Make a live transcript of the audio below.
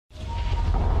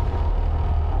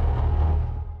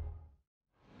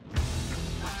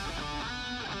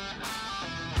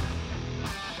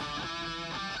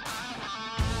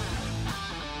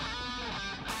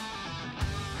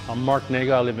I'm Mark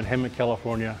Nagel. I live in Hemet,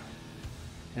 California,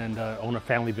 and own a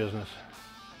family business.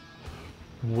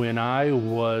 When I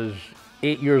was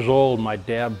 8 years old, my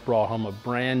dad brought home a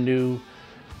brand new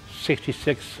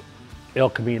 66 El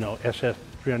Camino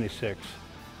SS306,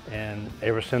 and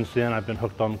ever since then I've been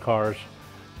hooked on cars.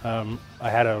 I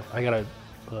got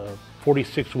a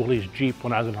 46 Willys Jeep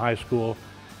when I was in high school.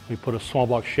 We put a small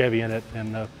block Chevy in it,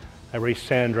 and I raced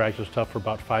sand drags and stuff for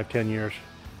about 5–10 years.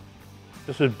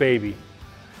 This is Baby.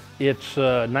 It's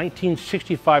a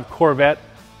 1965 Corvette.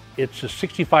 It's a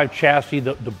 65 chassis.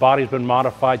 The body's been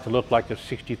modified to look like a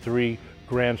 63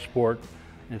 Grand Sport.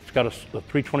 It's got a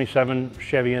 327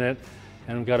 Chevy in it,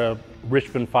 and we've got a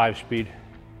Richmond 5-speed.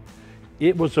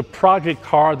 It was a project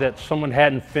car that someone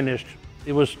hadn't finished.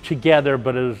 It was together,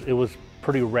 but it was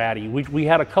pretty ratty. We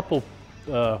had a couple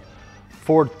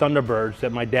Ford Thunderbirds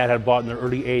that my dad had bought in the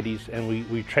early 80s, and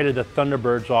we traded the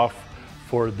Thunderbirds off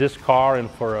for this car and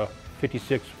for a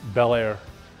 56 Bel Air.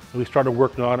 We started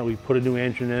working on it. We put a new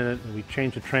engine in it, and we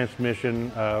changed the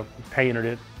transmission, painted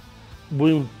it.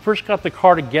 When we first got the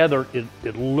car together,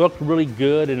 it looked really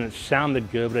good and it sounded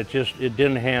good, but it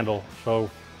didn't handle. So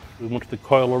we went to the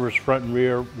coilovers front and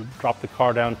rear, we dropped the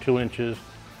car down 2 inches,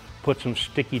 put some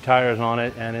sticky tires on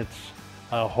it, and it's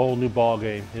a whole new ball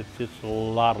game. It's a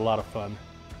lot of fun.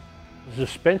 The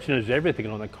suspension is everything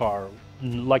on the car,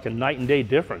 like a night and day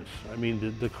difference. I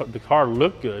mean, the car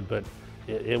looked good, but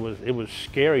it was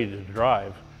scary to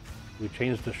drive. We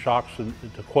changed the shocks and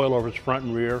the coilovers front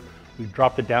and rear. We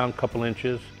dropped it down a couple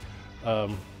inches.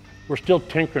 We're still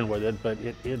tinkering with it, but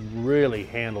it really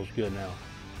handles good now.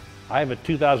 I have a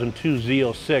 2002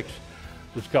 Z06.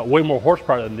 It's got way more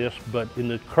horsepower than this, but in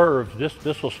the curves,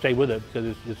 this will stay with it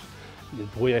because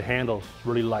the way it handles is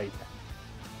really light.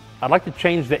 I'd like to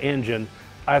change the engine.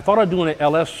 I thought I'd do an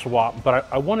LS swap, but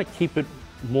I want to keep it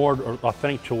more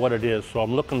authentic to what it is. So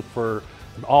I'm looking for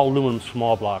an all aluminum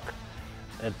small block.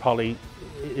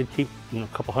 It'd keep a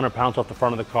couple hundred pounds off the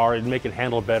front of the car. It'd make it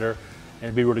handle better, and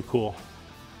it'd be really cool.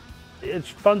 It's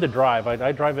fun to drive.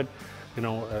 I drive it,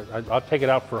 I'll take it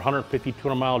out for a 150,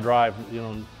 200 mile drive.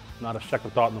 Not a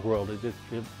second thought in the world. It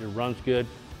runs good,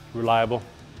 reliable.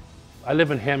 I live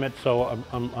in Hemet, so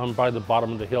I'm by the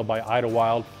bottom of the hill by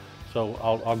Idlewild. So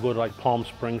I'll go to like Palm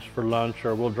Springs for lunch,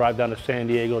 or we'll drive down to San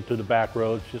Diego through the back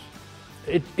roads.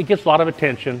 It gets a lot of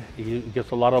attention. It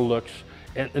gets a lot of looks.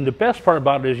 And the best part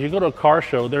about it is you go to a car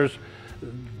show, there's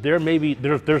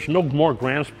no more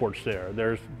Grand Sports there.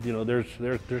 There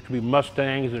could be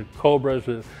Mustangs, there's Cobras,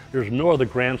 there's no other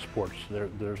Grand Sports.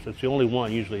 It's the only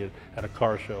one usually at a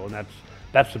car show, and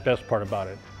that's the best part about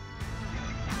it.